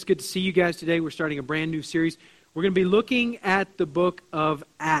It's good to see you guys today. We're starting a brand new series. We're going to be looking at the book of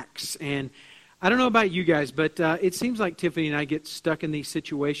Acts. And I don't know about you guys, but it seems like Tiffany and I get stuck in these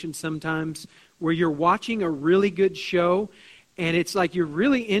situations sometimes where you're watching a really good show and it's like you're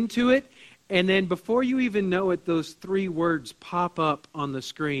really into it. And then before you even know it, those three words pop up on the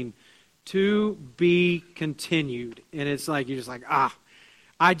screen: to be continued. And it's like, you're just like,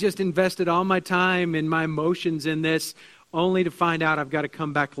 I just invested all my time and my emotions in this, only to find out I've got to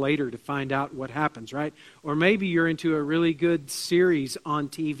come back later to find out what happens, right? Or maybe you're into a really good series on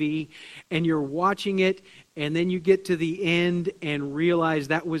TV and you're watching it and then you get to the end and realize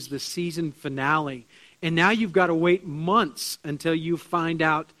that was the season finale. And now you've got to wait months until you find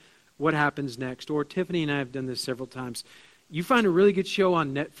out what happens next. Or Tiffany and I have done this several times. You find a really good show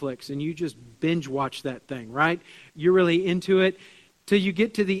on Netflix and you just binge watch that thing, right? You're really into it till you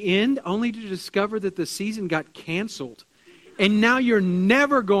get to the end, only to discover that the season got canceled. And now you're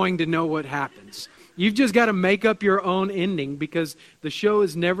never going to know what happens. You've just got to make up your own ending because the show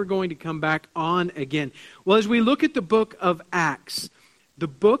is never going to come back on again. Well, as we look at the book of Acts, the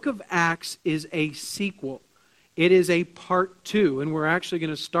book of Acts is a sequel. It is a part 2, and we're actually going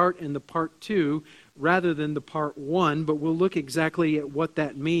to start in the part 2 rather than the part 1, but we'll look exactly at what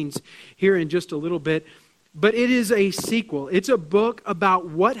that means here in just a little bit. But it is a sequel. It's a book about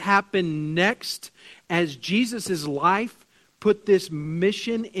what happened next as Jesus' life put this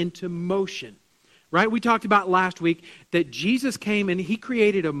mission into motion, right? We talked about last week that Jesus came and he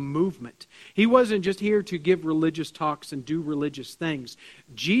created a movement. He wasn't just here to give religious talks and do religious things.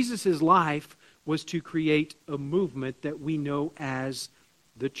 Jesus' life was to create a movement that we know as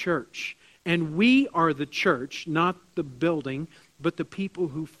the church. And we are the church, not the building, but the people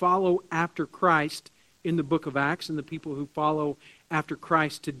who follow after Christ in the book of Acts and the people who follow after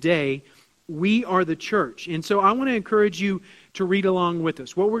Christ today. We are the church. And so I want to encourage you to read along with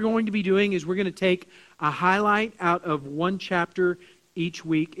us. What we're going to be doing is we're going to take a highlight out of one chapter each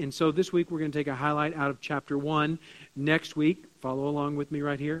week. And so this week we're going to take a highlight out of chapter 1. Next week, follow along with me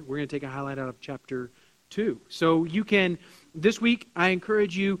right here, we're going to take a highlight out of chapter 2. So you can, this week, I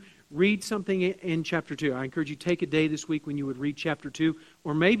encourage you, read something in chapter 2. I encourage you take a day this week when you would read chapter 2,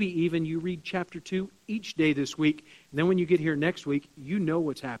 or maybe even you read chapter 2 each day this week. And then when you get here next week, you know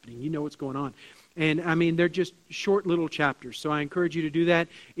what's happening. You know what's going on. And I mean, they're just short little chapters. So I encourage you to do that.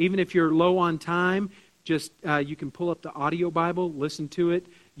 Even if you're low on time, just you can pull up the audio Bible, listen to it.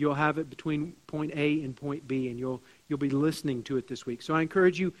 You'll have it between point A and point B, and you'll be listening to it this week. So I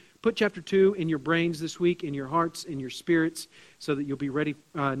encourage you, put chapter 2 in your brains this week, in your hearts, in your spirits, so that you'll be ready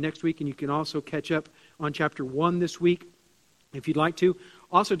next week. And you can also catch up on chapter 1 this week if you'd like to.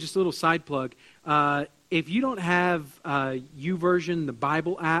 Also, just a little side plug. If you don't have YouVersion, the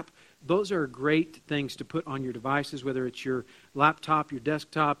Bible app, those are great things to put on your devices, whether it's your laptop, your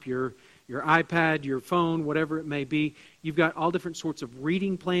desktop, your iPad, your phone, whatever it may be. You've got all different sorts of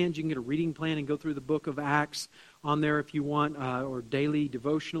reading plans. You can get a reading plan and go through the book of Acts on there if you want, or daily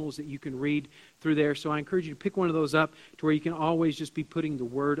devotionals that you can read through there. So I encourage you to pick one of those up to where you can always just be putting the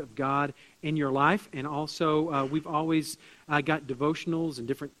Word of God in your life. And also, we've always got devotionals and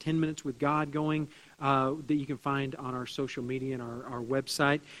different 10 Minutes with God going that you can find on our social media and our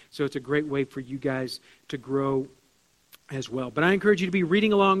website. So it's a great way for you guys to grow as well. But I encourage you to be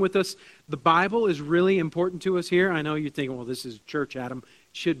reading along with us. The Bible is really important to us here. I know you're thinking, well, this is church, Adam.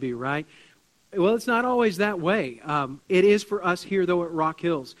 It should be, right? Well, it's not always that way. It is for us here, though, at Rock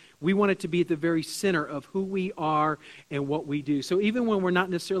Hills. We want it to be at the very center of who we are and what we do. So even when we're not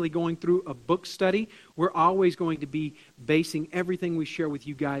necessarily going through a book study, we're always going to be basing everything we share with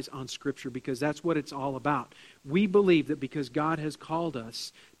you guys on Scripture, because that's what it's all about. We believe that because God has called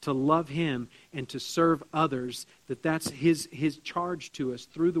us to love Him and to serve others, that's His charge to us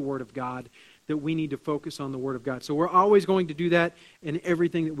through the Word of God, that we need to focus on the Word of God. So we're always going to do that in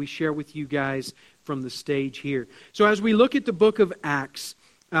everything that we share with you guys from the stage here. So as we look at the book of Acts,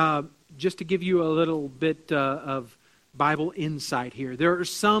 just to give you a little bit of Bible insight here, there are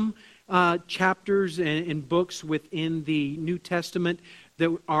some chapters and books within the New Testament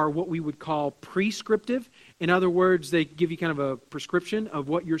that are what we would call prescriptive. In other words, they give you kind of a prescription of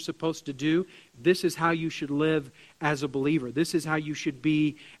what you're supposed to do. This is how you should live as a believer. This is how you should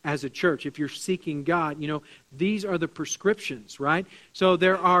be as a church. If you're seeking God, these are the prescriptions, right? So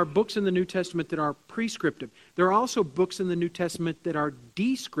there are books in the New Testament that are prescriptive. There are also books in the New Testament that are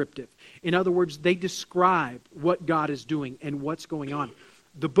descriptive. In other words, they describe what God is doing and what's going on.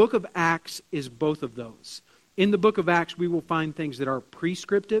 The book of Acts is both of those. In the book of Acts, we will find things that are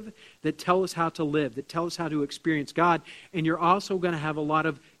prescriptive, that tell us how to live, that tell us how to experience God. And you're also going to have a lot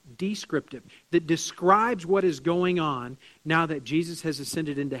of descriptive, that describes what is going on now that Jesus has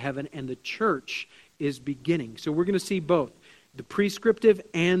ascended into heaven and the church is beginning. So we're going to see both, the prescriptive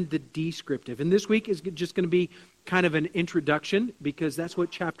and the descriptive. And this week is just going to be kind of an introduction, because that's what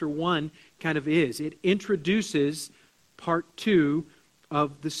chapter 1 kind of is. It introduces part 2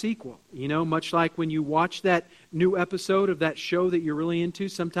 of the sequel. You know, much like when you watch that new episode of that show that you're really into,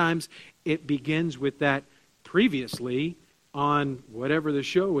 sometimes it begins with that previously on whatever the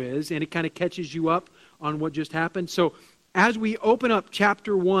show is, and it kind of catches you up on what just happened. So as we open up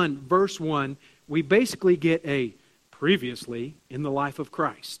chapter 1, verse 1, we basically get a previously in the life of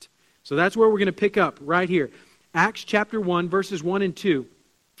Christ. So that's where we're going to pick up right here. Acts chapter 1, verses 1 and 2.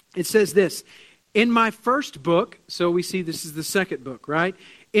 It says this, "In my first book," so we see this is the second book, right?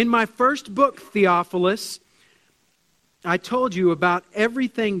 "In my first book, Theophilus, I told you about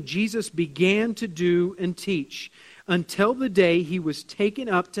everything Jesus began to do and teach until the day he was taken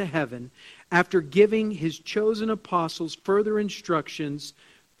up to heaven, after giving his chosen apostles further instructions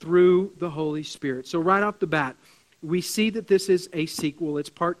through the Holy Spirit." So right off the bat, we see that this is a sequel. It's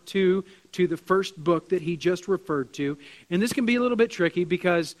part 2 to the first book that he just referred to. And this can be a little bit tricky,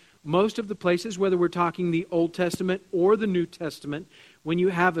 because most of the places, whether we're talking the Old Testament or the New Testament, when you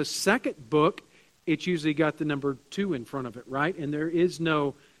have a second book, it's usually got the number 2 in front of it, right? And there is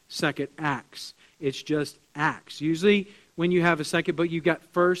no second Acts. It's just Acts. Usually when you have a second book, you've got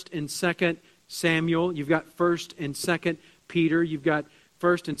 1st and 2nd Samuel, you've got 1st and 2nd Peter, you've got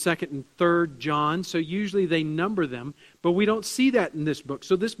 1st and 2nd and 3rd John. So usually they number them, but we don't see that in this book.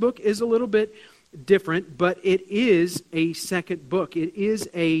 So this book is a little bit different, but it is a second book. It is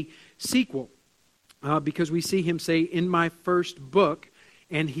a sequel, because we see him say, "In my first book,"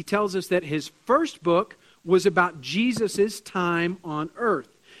 and he tells us that his first book was about Jesus' time on earth.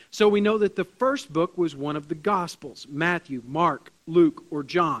 So we know that the first book was one of the Gospels: Matthew, Mark, Luke, or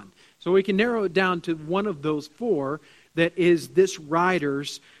John. So we can narrow it down to one of those 4 that is this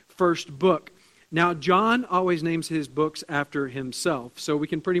writer's first book. Now, John always names his books after himself, so we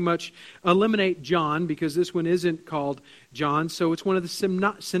can pretty much eliminate John, because this one isn't called John, so it's one of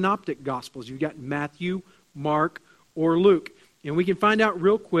the synoptic Gospels. You've got Matthew, Mark, or Luke. And we can find out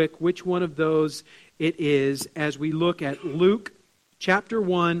real quick which one of those it is as we look at Luke chapter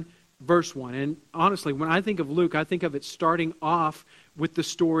 1, verse 1. And honestly, when I think of Luke, I think of it starting off with the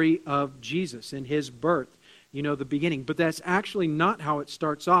story of Jesus and his birth, you know, the beginning. But that's actually not how it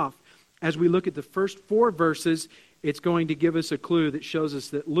starts off. As we look at the first 4 verses, it's going to give us a clue that shows us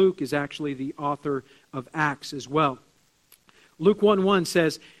that Luke is actually the author of Acts as well. Luke 1:1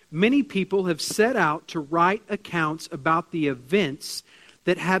 says, "Many people have set out to write accounts about the events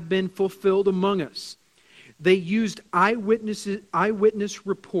that have been fulfilled among us. They used eyewitness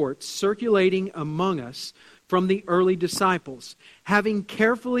reports circulating among us from the early disciples. Having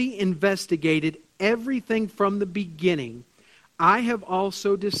carefully investigated everything from the beginning, I have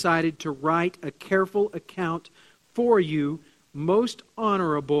also decided to write a careful account for you, most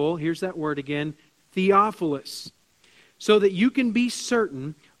honorable," here's that word again, "Theophilus, so that you can be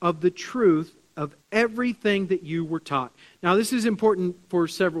certain of the truth of everything that you were taught." Now, this is important for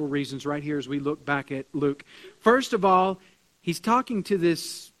several reasons right here as we look back at Luke. First of all, he's talking to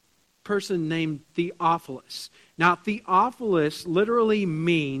this person named Theophilus. Now, Theophilus literally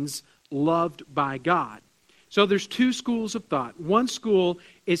means loved by God. So there's 2 schools of thought. One school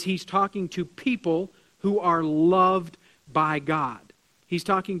is he's talking to people who are loved by God. He's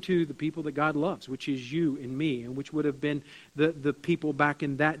talking to the people that God loves, which is you and me, and which would have been the people back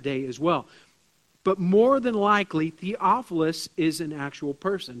in that day as well. But more than likely, Theophilus is an actual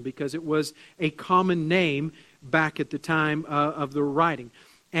person, because it was a common name back at the time of the writing.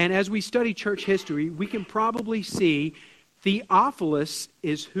 And as we study church history, we can probably see Theophilus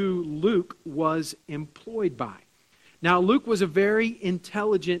is who Luke was employed by. Now, Luke was a very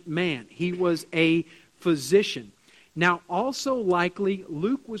intelligent man. He was a physician. Now, also likely,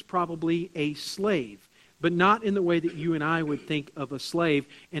 Luke was probably a slave, but not in the way that you and I would think of a slave.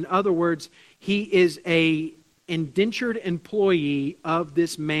 In other words, he is an indentured employee of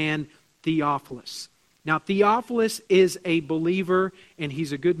this man, Theophilus. Now, Theophilus is a believer, and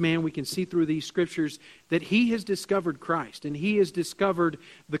he's a good man. We can see through these scriptures that he has discovered Christ, and he has discovered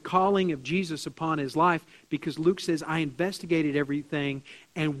the calling of Jesus upon his life, because Luke says, "I investigated everything,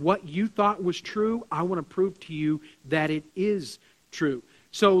 and what you thought was true, I want to prove to you that it is true."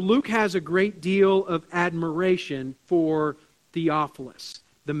 So Luke has a great deal of admiration for Theophilus,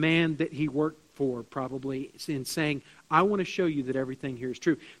 the man that he worked for, probably, in saying, "I want to show you that everything here is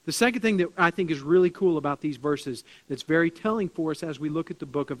true." The second thing that I think is really cool about these verses that's very telling for us as we look at the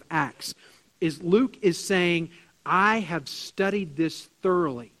book of Acts is Luke is saying, "I have studied this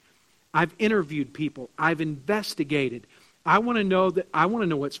thoroughly. I've interviewed people. I've investigated. I want to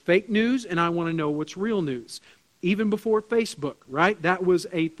know what's fake news, and I want to know what's real news. Even before Facebook, right? That was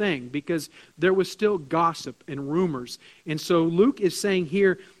a thing because there was still gossip and rumors. And so Luke is saying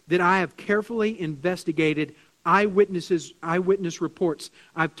here that I have carefully investigated eyewitness reports.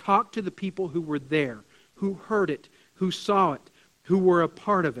 I've talked to the people who were there, who heard it, who saw it, who were a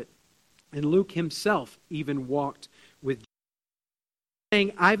part of it. And Luke himself even walked with Jesus.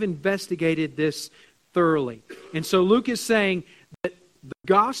 Saying, I've investigated this thoroughly. And so Luke is saying that the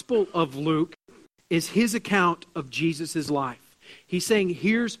Gospel of Luke is his account of Jesus' life. He's saying,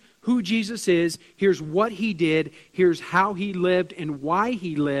 here's who Jesus is, here's what he did, here's how he lived and why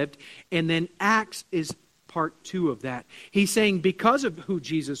he lived, and then Acts is part 2 of that. He's saying because of who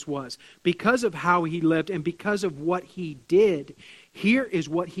Jesus was, because of how he lived, and because of what he did, here is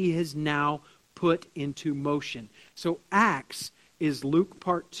what he has now put into motion. So Acts is Luke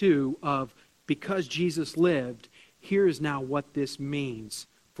part 2 of because Jesus lived, here is now what this means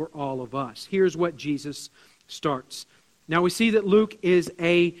for all of us. Here's what Jesus starts. Now we see that Luke is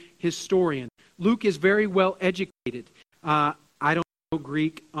a historian. Luke is very well educated. I don't know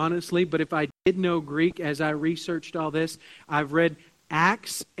Greek, honestly, but if I did know Greek as I researched all this, I've read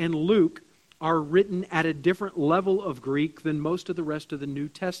Acts and Luke are written at a different level of Greek than most of the rest of the New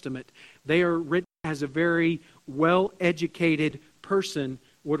Testament. They are written as a very well-educated person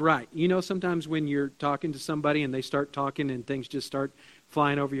would write. You know, sometimes when you're talking to somebody and they start talking and things just start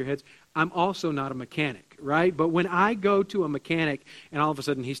flying over your heads. I'm also not a mechanic, right? But when I go to a mechanic and all of a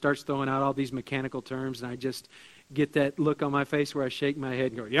sudden he starts throwing out all these mechanical terms and I just get that look on my face where I shake my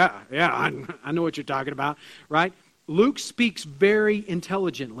head and go, yeah, I know what you're talking about, right? Luke speaks very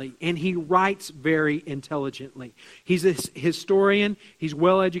intelligently and he writes very intelligently. He's a historian. He's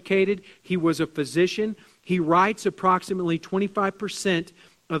well educated. He was a physician. He writes approximately 25%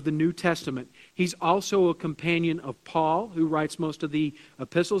 of the New Testament. He's also a companion of Paul, who writes most of the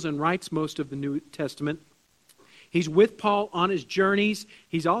epistles and writes most of the New Testament. He's with Paul on his journeys.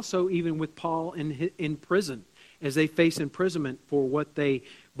 He's also even with Paul in prison as they face imprisonment for what they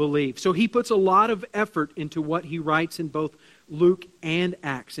believe. So he puts a lot of effort into what he writes in both Luke and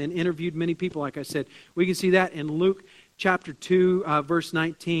Acts and interviewed many people, like I said. We can see that in Luke chapter 2, verse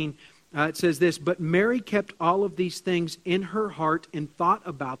 19. It says this, "But Mary kept all of these things in her heart and thought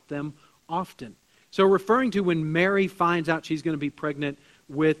about them often." So referring to when Mary finds out she's going to be pregnant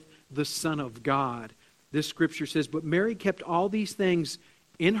with the Son of God, this scripture says, "But Mary kept all these things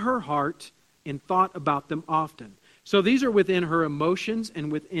in her heart and thought about them often." So these are within her emotions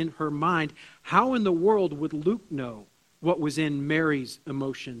and within her mind. How in the world would Luke know what was in Mary's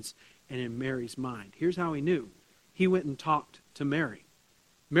emotions and in Mary's mind? Here's how he knew. He went and talked to Mary.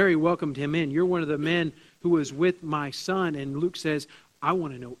 Mary welcomed him in. "You're one of the men who was with my son." And Luke says, "I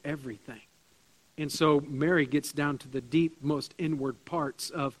want to know everything." And so Mary gets down to the deep, most inward parts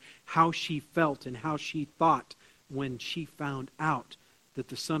of how she felt and how she thought when she found out that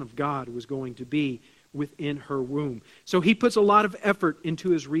the Son of God was going to be within her womb. So he puts a lot of effort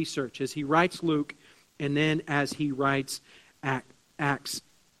into his research as he writes Luke and then as he writes Acts.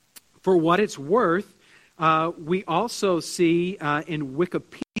 For what it's worth, we also see in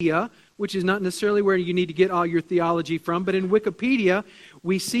Wikipedia, which is not necessarily where you need to get all your theology from, but in Wikipedia,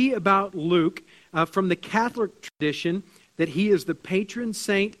 we see about Luke from the Catholic tradition that he is the patron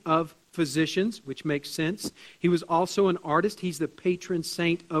saint of physicians, which makes sense. He was also an artist. He's the patron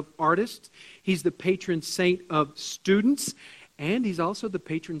saint of artists. He's the patron saint of students. And he's also the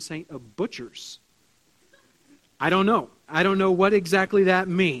patron saint of butchers. I don't know. I don't know what exactly that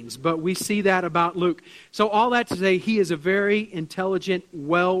means, but we see that about Luke. So all that to say, he is a very intelligent,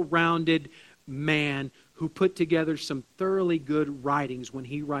 well-rounded man who put together some thoroughly good writings when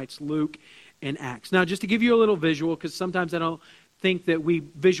he writes Luke and Acts. Now, just to give you a little visual, because sometimes I don't think that we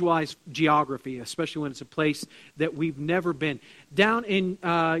visualize geography, especially when it's a place that we've never been. Down in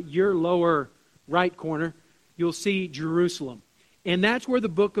your lower right corner, you'll see Jerusalem. And that's where the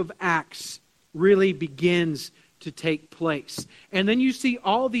book of Acts really begins to take place. And then you see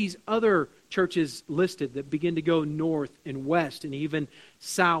all these other churches listed that begin to go north and west and even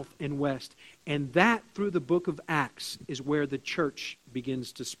south and west. And that, through the book of Acts, is where the church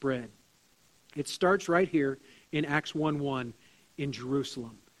begins to spread. It starts right here in Acts 1:1 in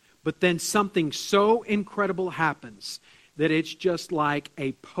Jerusalem. But then something so incredible happens that it's just like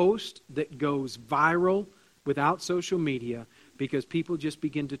a post that goes viral without social media, because people just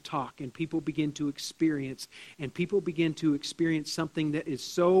begin to talk and people begin to experience, and people begin to experience something that is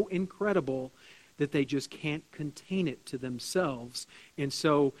so incredible that they just can't contain it to themselves. And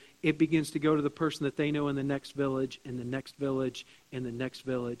so it begins to go to the person that they know in the next village, and the next village, and the next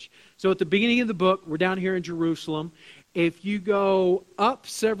village. So at the beginning of the book, we're down here in Jerusalem. If you go up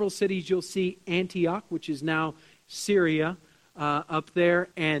several cities, you'll see Antioch, which is now Syria, up there,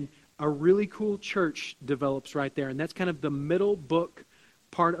 and a really cool church develops right there. And that's kind of the middle book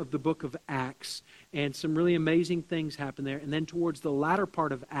part of the book of Acts. And some really amazing things happen there. And then towards the latter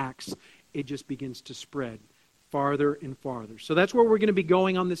part of Acts, it just begins to spread farther and farther. So that's where we're going to be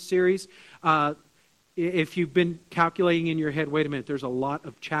going on this series. If you've been calculating in your head, wait a minute, there's a lot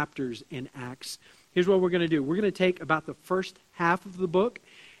of chapters in Acts. Here's what we're going to do. We're going to take about the first half of the book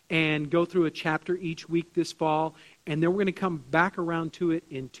and go through a chapter each week this fall, and then we're going to come back around to it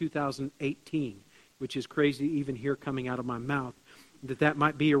in 2018, which is crazy to even hear coming out of my mouth, that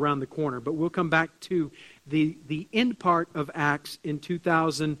might be around the corner. But we'll come back to the end part of Acts in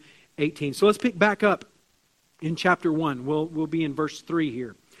 2018. So let's pick back up in chapter 1. We'll be in verse 3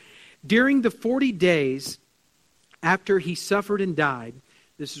 here. During the 40 days after he suffered and died,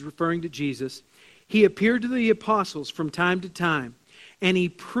 this is referring to Jesus, he appeared to the apostles from time to time, and he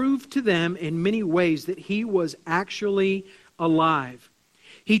proved to them in many ways that he was actually alive.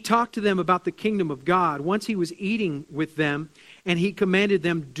 He talked to them about the kingdom of God. Once he was eating with them, and he commanded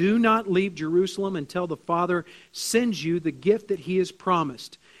them, "Do not leave Jerusalem until the Father sends you the gift that he has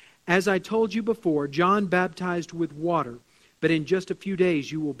promised. As I told you before, John baptized with water, but in just a few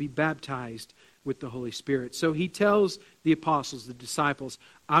days you will be baptized with the Holy Spirit." So he tells the apostles, the disciples,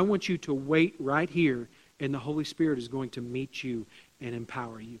 I want you to wait right here, and the Holy Spirit is going to meet you and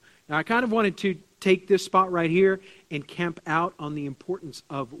empower you. Now, I kind of wanted to take this spot right here and camp out on the importance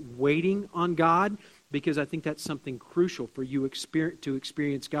of waiting on God, because I think that's something crucial for you to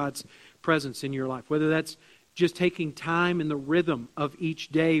experience God's presence in your life. Whether that's just taking time in the rhythm of each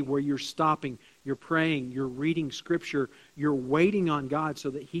day where you're stopping, you're praying, you're reading Scripture, you're waiting on God so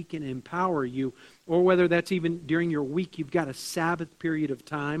that He can empower you, or whether that's even during your week, you've got a Sabbath period of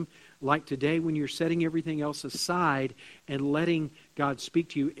time, like today when you're setting everything else aside and letting God speak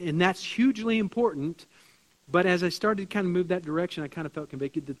to you. And that's hugely important, but as I started to kind of move that direction, I kind of felt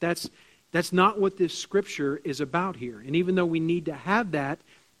convicted that that's not what this Scripture is about here. And even though we need to have that,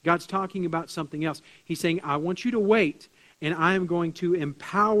 God's talking about something else. He's saying, I want you to wait, and I am going to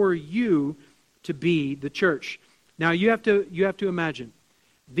empower you to be the church. Now, you have to imagine,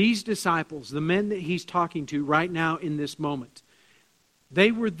 these disciples, the men that he's talking to right now in this moment,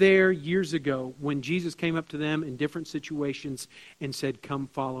 they were there years ago when Jesus came up to them in different situations and said, "Come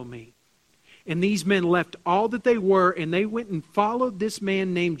follow me." And these men left all that they were, and they went and followed this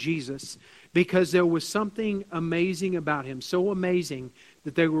man named Jesus because there was something amazing about him, so amazing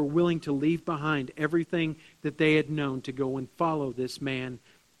that they were willing to leave behind everything that they had known to go and follow this man,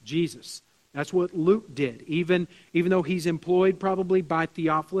 Jesus. That's what Luke did. Even though he's employed probably by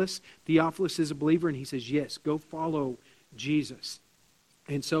Theophilus, Theophilus is a believer, and he says, yes, go follow Jesus.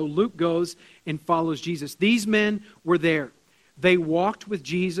 And so Luke goes and follows Jesus. These men were there. They walked with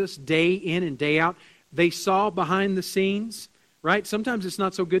Jesus day in and day out. They saw behind the scenes, right? Sometimes it's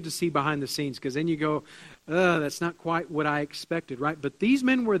not so good to see behind the scenes because then you go, that's not quite what I expected, right? But these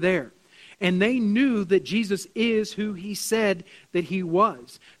men were there. And they knew that Jesus is who he said that he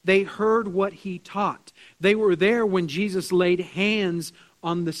was. They heard what he taught. They were there when Jesus laid hands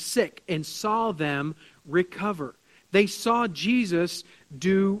on the sick and saw them recover. They saw Jesus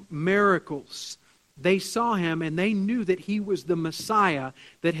do miracles. They saw him and they knew that he was the Messiah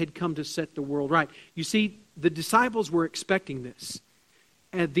that had come to set the world right. You see, the disciples were expecting this.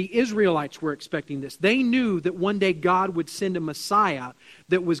 And the Israelites were expecting this. They knew that one day God would send a Messiah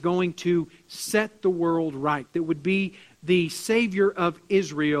that was going to set the world right, that would be the Savior of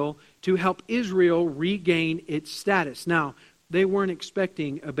Israel to help Israel regain its status. Now, they weren't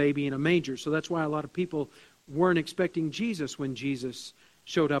expecting a baby in a manger, so that's why a lot of people weren't expecting Jesus when Jesus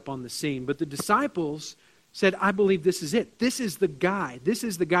showed up on the scene. But the disciples said, I believe this is it. This is the guy. This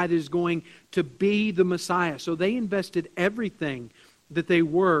is the guy that is going to be the Messiah. So they invested everything that they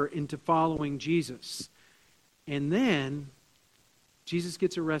were into following Jesus. And then Jesus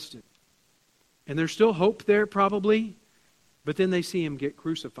gets arrested. And there's still hope there probably, but then they see him get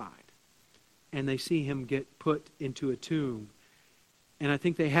crucified. And they see him get put into a tomb. And I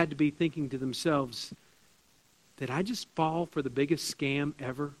think they had to be thinking to themselves, did I just fall for the biggest scam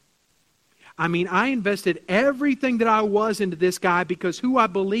ever? I mean, I invested everything that I was into this guy because who I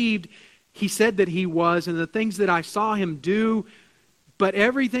believed he said that he was and the things that I saw him do, but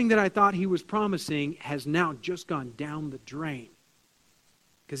everything that I thought he was promising has now just gone down the drain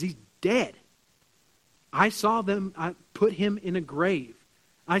because he's dead. I put him in a grave.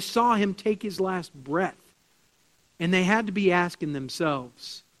 I saw him take his last breath. And they had to be asking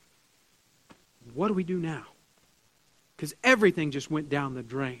themselves, what do we do now? Because everything just went down the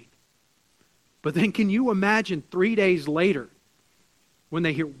drain. But then can you imagine 3 days later when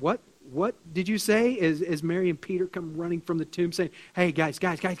they hear, what did you say? As Mary and Peter come running from the tomb saying, hey, guys,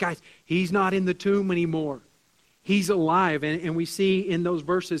 he's not in the tomb anymore. He's alive. And we see in those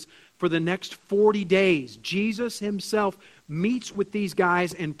verses, for the next 40 days, Jesus himself meets with these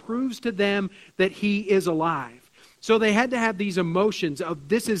guys and proves to them that he is alive. So they had to have these emotions of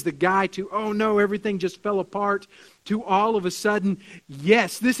this is the guy to, oh no, everything just fell apart, to all of a sudden,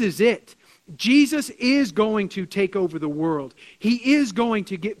 yes, this is it. Jesus is going to take over the world. He is going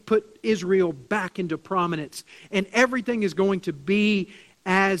to put Israel back into prominence. And everything is going to be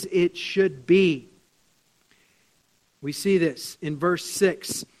as it should be. We see this in verse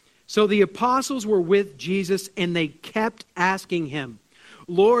 6. So the apostles were with Jesus and they kept asking him,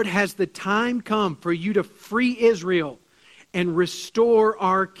 Lord, has the time come for you to free Israel and restore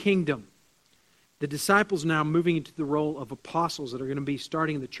our kingdom? The disciples now moving into the role of apostles that are going to be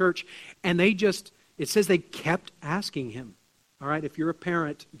starting the church. And it says they kept asking him. All right, if you're a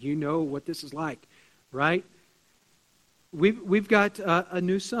parent, you know what this is like, right? We've got a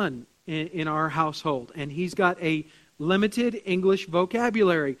new son in our household, and he's got a limited English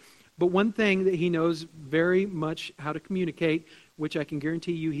vocabulary. But one thing that he knows very much how to communicate, which I can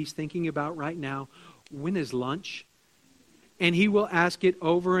guarantee you he's thinking about right now, when is lunch? And he will ask it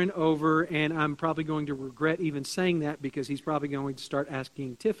over and over, and I'm probably going to regret even saying that because he's probably going to start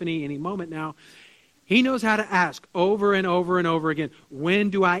asking Tiffany any moment now. He knows how to ask over and over and over again,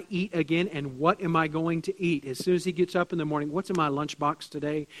 when do I eat again and what am I going to eat? As soon as he gets up in the morning, what's in my lunchbox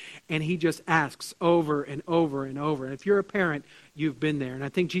today? And he just asks over and over and over. And if you're a parent, you've been there. And I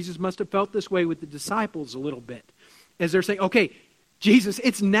think Jesus must have felt this way with the disciples a little bit. As they're saying, okay, Jesus,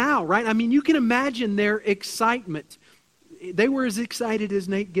 it's now, right? I mean, you can imagine their excitement. They were as excited as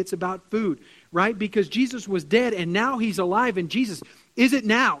Nate gets about food, right? Because Jesus was dead and now he's alive. And Jesus, is it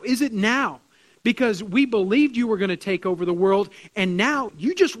now? Is it now? Because we believed you were going to take over the world and now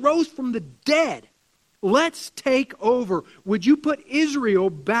you just rose from the dead. Let's take over. Would you put Israel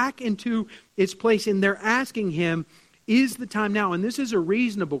back into its place? And they're asking him, is the time now? And this is a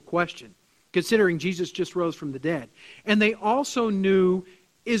reasonable question, considering Jesus just rose from the dead. And they also knew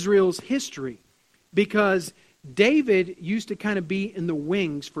Israel's history because David used to kind of be in the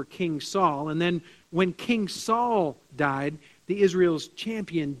wings for King Saul. And then when King Saul died, the Israel's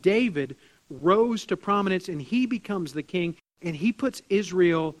champion, David, rose to prominence and he becomes the king. And he puts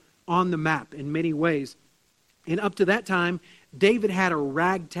Israel on the map in many ways. And up to that time, David had a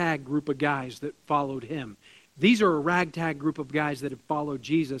ragtag group of guys that followed him. These are a ragtag group of guys that have followed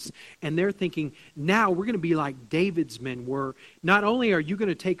Jesus. And they're thinking, now we're going to be like David's men were. Not only are you going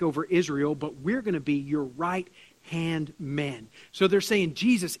to take over Israel, but we're going to be your right-hand men. So they're saying,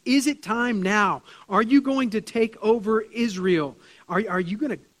 Jesus, is it time now? Are you going to take over Israel? Are you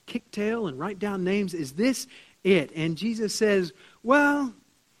going to kick tail and write down names? Is this it? And Jesus says, well,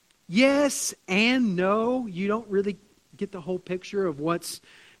 yes and no. You don't really get the whole picture of what's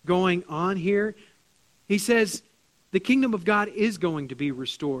going on here. He says, the kingdom of God is going to be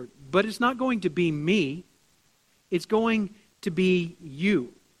restored, but it's not going to be me. It's going to be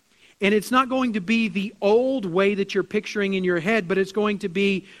you. And it's not going to be the old way that you're picturing in your head, but it's going to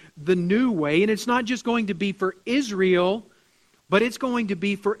be the new way. And it's not just going to be for Israel, but it's going to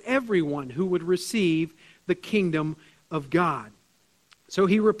be for everyone who would receive the kingdom of God. So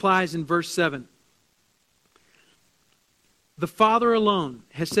he replies in verse 7, the Father alone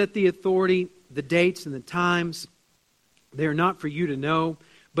has set the authority, the dates and the times. They are not for you to know,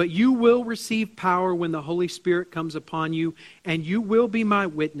 but you will receive power when the Holy Spirit comes upon you, and you will be my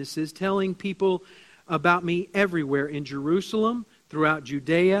witnesses, telling people about me everywhere in Jerusalem, throughout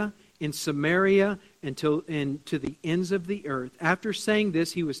Judea, in Samaria, and to the ends of the earth. After saying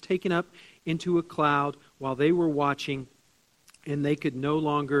this, he was taken up into a cloud while they were watching, and they could no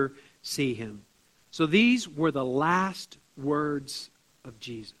longer see him. So these were the last words of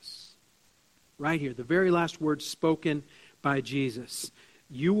Jesus. Right here, the very last words spoken by Jesus.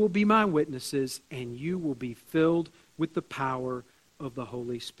 You will be my witnesses, and you will be filled with the power of the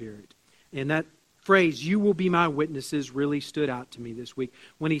Holy Spirit. And that phrase, you will be my witnesses, really stood out to me this week.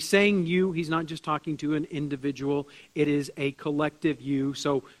 When he's saying you, he's not just talking to an individual. It is a collective you.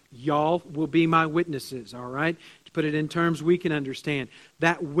 So y'all will be my witnesses, all right? To put it in terms we can understand.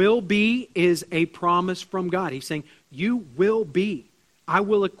 That will be is a promise from God. He's saying, you will be. I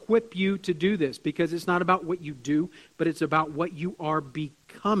will equip you to do this, because it's not about what you do, but it's about what you are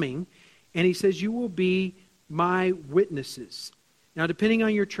becoming. And he says, you will be my witnesses. Now, depending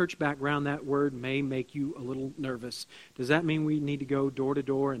on your church background, that word may make you a little nervous. Does that mean we need to go door to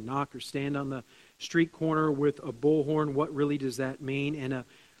door and knock or stand on the street corner with a bullhorn? What really does that mean? And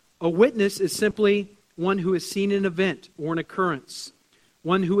a witness is simply one who has seen an event or an occurrence,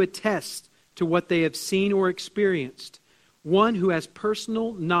 one who attests to what they have seen or experienced, one who has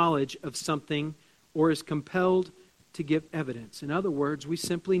personal knowledge of something or is compelled to give evidence. In other words, we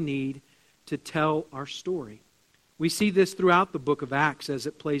simply need to tell our story. We see this throughout the book of Acts as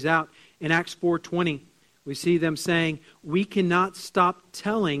it plays out. In Acts 4:20, we see them saying, we cannot stop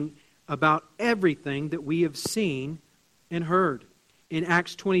telling about everything that we have seen and heard. In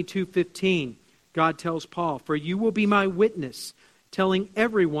Acts 22:15, God tells Paul, for you will be my witness, telling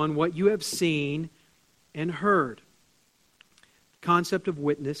everyone what you have seen and heard. The concept of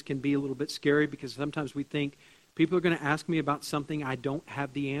witness can be a little bit scary because sometimes we think people are going to ask me about something I don't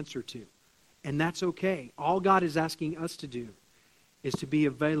have the answer to. And that's okay. All God is asking us to do is to be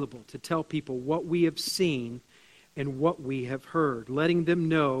available, to tell people what we have seen and what we have heard, letting them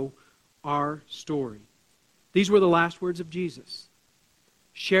know our story. These were the last words of Jesus.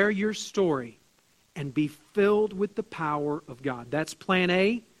 Share your story and be filled with the power of God. That's plan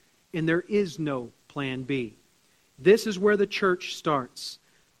A, and there is no plan B. This is where the church starts,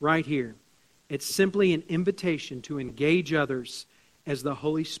 right here. It's simply an invitation to engage others as the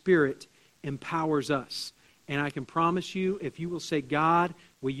Holy Spirit empowers us. And I can promise you, if you will say, God,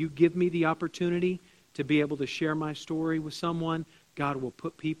 will you give me the opportunity to be able to share my story with someone, God will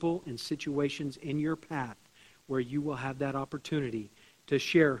put people and situations in your path where you will have that opportunity to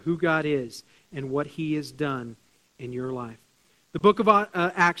share who God is and what He has done in your life. The book of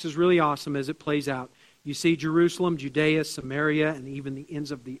Acts is really awesome as it plays out. You see Jerusalem, Judea, Samaria, and even the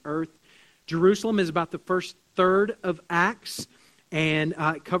ends of the earth. Jerusalem is about the first third of Acts, and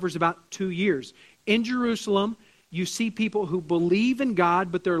it covers about 2 years. In Jerusalem, you see people who believe in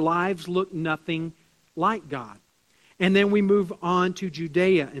God, but their lives look nothing like God. And then we move on to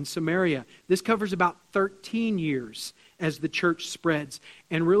Judea and Samaria. This covers about 13 years as the church spreads.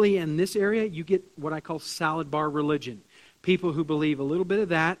 And really in this area, you get what I call salad bar religion. People who believe a little bit of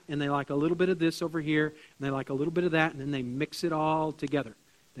that, and they like a little bit of this over here, and they like a little bit of that, and then they mix it all together.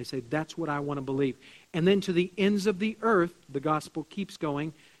 They say, that's what I want to believe. And then to the ends of the earth, the gospel keeps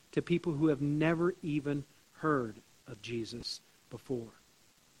going to people who have never even heard of Jesus before.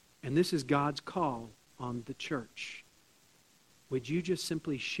 And this is God's call on the church. Would you just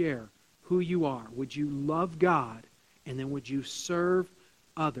simply share who you are? Would you love God? And then would you serve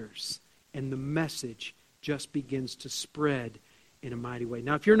others? And the message just begins to spread in a mighty way.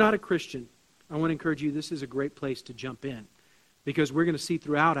 Now, if you're not a Christian, I want to encourage you, this is a great place to jump in. Because we're going to see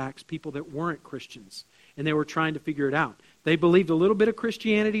throughout Acts people that weren't Christians. And they were trying to figure it out. They believed a little bit of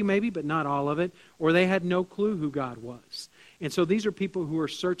Christianity maybe, but not all of it. Or they had no clue who God was. And so these are people who are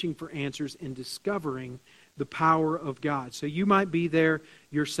searching for answers and discovering the power of God. So you might be there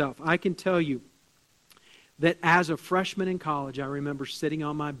yourself. I can tell you that as a freshman in college, I remember sitting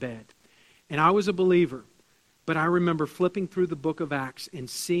on my bed. And I was a believer. But I remember flipping through the book of Acts and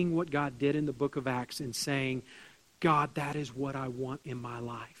seeing what God did in the book of Acts and saying, God, that is what I want in my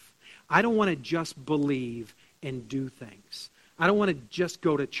life. I don't want to just believe and do things. I don't want to just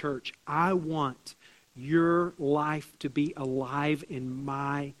go to church. I want your life to be alive in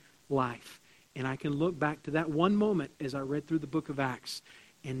my life. And I can look back to that one moment as I read through the book of Acts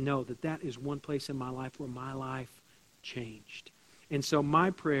and know that that is one place in my life where my life changed. And so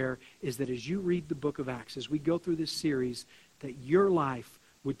my prayer is that as you read the book of Acts, as we go through this series, that your life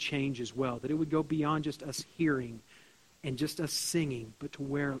would change as well. That it would go beyond just us hearing and just us singing, but to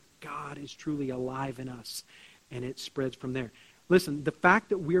where God is truly alive in us, and it spreads from there. Listen, the fact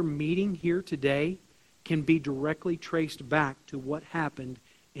that we're meeting here today can be directly traced back to what happened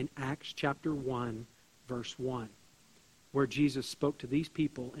in Acts chapter 1, verse 1, where Jesus spoke to these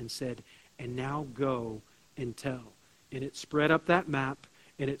people and said, and now go and tell. And it spread up that map,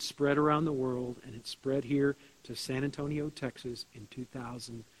 and it spread around the world, and it spread here to San Antonio, Texas in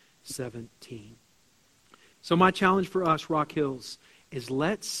 2017. So my challenge for us, Rock Hills, is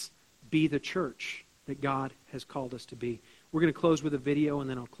let's be the church that God has called us to be. We're going to close with a video, and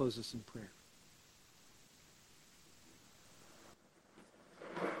then I'll close us in prayer.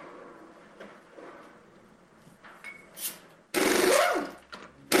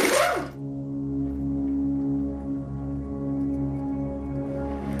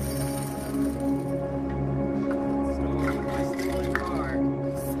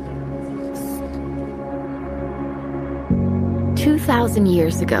 2,000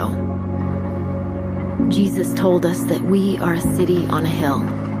 years ago, Jesus told us that we are a city on a hill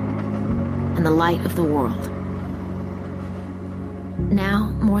and the light of the world. Now,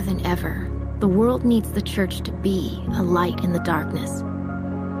 more than ever, the world needs the church to be a light in the darkness,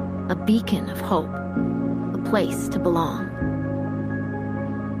 a beacon of hope, a place to belong.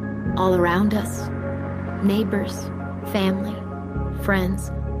 All around us, neighbors, family, friends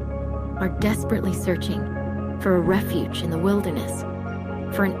are desperately searching for a refuge in the wilderness,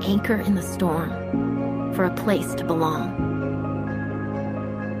 for an anchor in the storm, for a place to belong.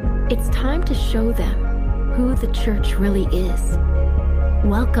 It's time to show them who the church really is.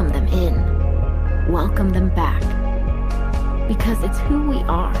 Welcome them in. Welcome them back. Because it's who we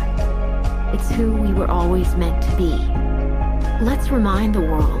are. It's who we were always meant to be. Let's remind the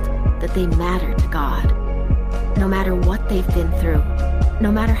world that they matter to God. No matter what they've been through,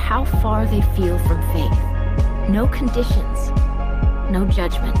 no matter how far they feel from faith, no conditions, no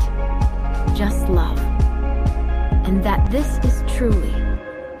judgment, just love. And that this is truly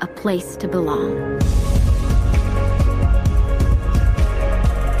a place to belong.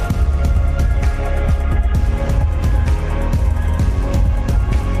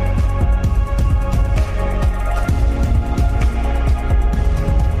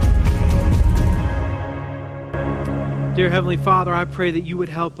 Dear Heavenly Father, I pray that you would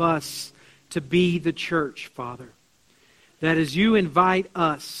help us to be the church, Father. That as you invite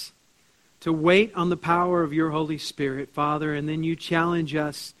us to wait on the power of your Holy Spirit, Father, and then you challenge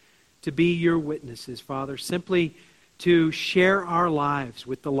us to be your witnesses, Father, simply to share our lives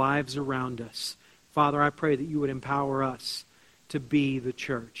with the lives around us. Father, I pray that you would empower us to be the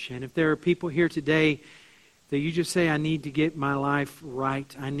church. And if there are people here today that you just say, I need to get my life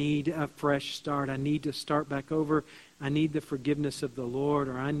right, I need a fresh start, I need to start back over, I need the forgiveness of the Lord,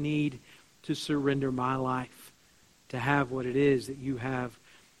 or I need to surrender my life to have what it is that you have.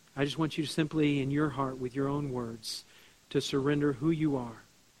 I just want you to simply, in your heart, with your own words, to surrender who you are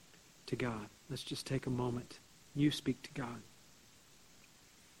to God. Let's just take a moment. You speak to God.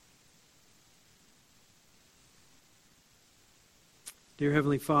 Dear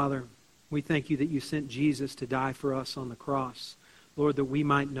Heavenly Father, we thank you that you sent Jesus to die for us on the cross. Lord, that we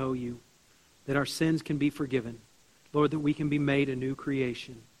might know you, that our sins can be forgiven. Lord, that we can be made a new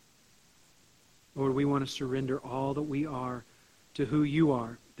creation. Lord, we want to surrender all that we are to who you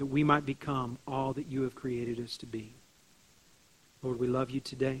are, that we might become all that you have created us to be. Lord, we love you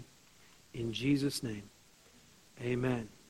today. In Jesus' name, amen.